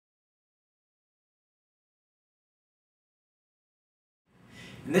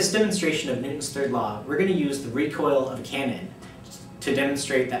In this demonstration of Newton's third law, we're going to use the recoil of a cannon to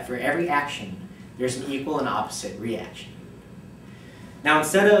demonstrate that for every action, there's an equal and opposite reaction. Now,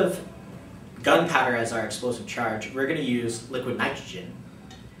 instead of gunpowder as our explosive charge, we're going to use liquid nitrogen.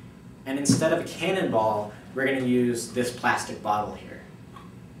 And instead of a cannonball, we're going to use this plastic bottle here.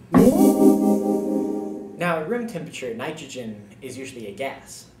 Now, at room temperature, nitrogen is usually a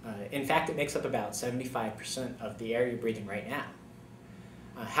gas. In fact, it makes up about 75% of the air you're breathing right now.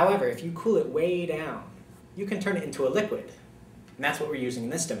 However, if you cool it way down, you can turn it into a liquid. And that's what we're using in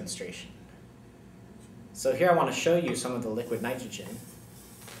this demonstration. So here I want to show you some of the liquid nitrogen.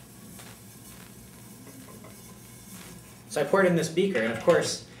 So I pour it in this beaker, and of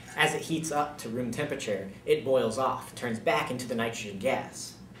course, as it heats up to room temperature, it boils off, turns back into the nitrogen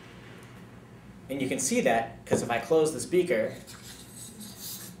gas. And you can see that because if I close this beaker,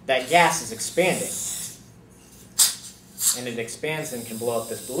 that gas is expanding. And it expands and can blow up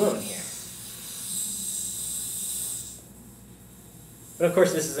this balloon here. But of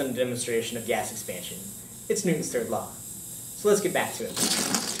course, this isn't a demonstration of gas expansion. It's Newton's third law. So let's get back to it.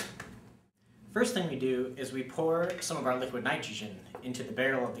 First thing we do is we pour some of our liquid nitrogen into the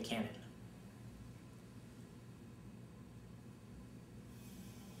barrel of the cannon.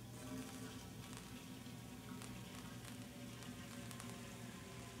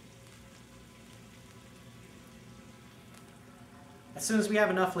 As soon as we have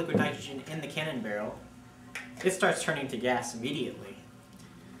enough liquid nitrogen in the cannon barrel, it starts turning to gas immediately.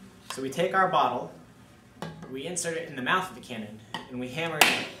 So we take our bottle, we insert it in the mouth of the cannon, and we hammer it.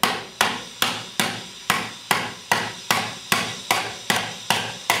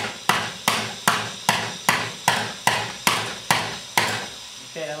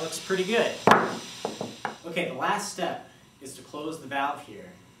 Okay, that looks pretty good. Okay, the last step is to close the valve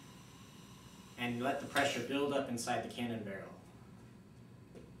here and let the pressure build up inside the cannon barrel.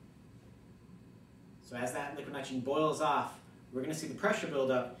 So as that liquid nitrogen boils off, we're going to see the pressure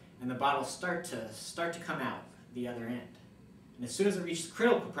build up and the bottle start to come out the other end. And as soon as it reaches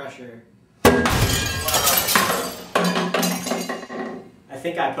critical pressure, I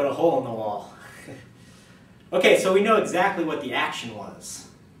think I put a hole in the wall. Okay, so we know exactly what the action was.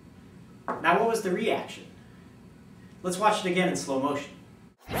 Now what was the reaction? Let's watch it again in slow motion.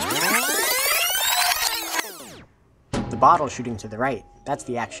 The bottle shooting to the right, that's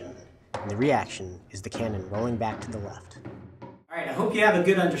the action. And the reaction is the cannon rolling back to the left. Alright, I hope you have a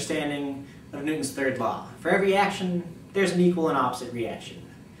good understanding of Newton's third law. For every action, there's an equal and opposite reaction.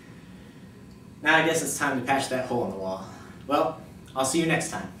 Now I guess it's time to patch that hole in the wall. Well, I'll see you next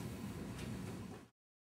time.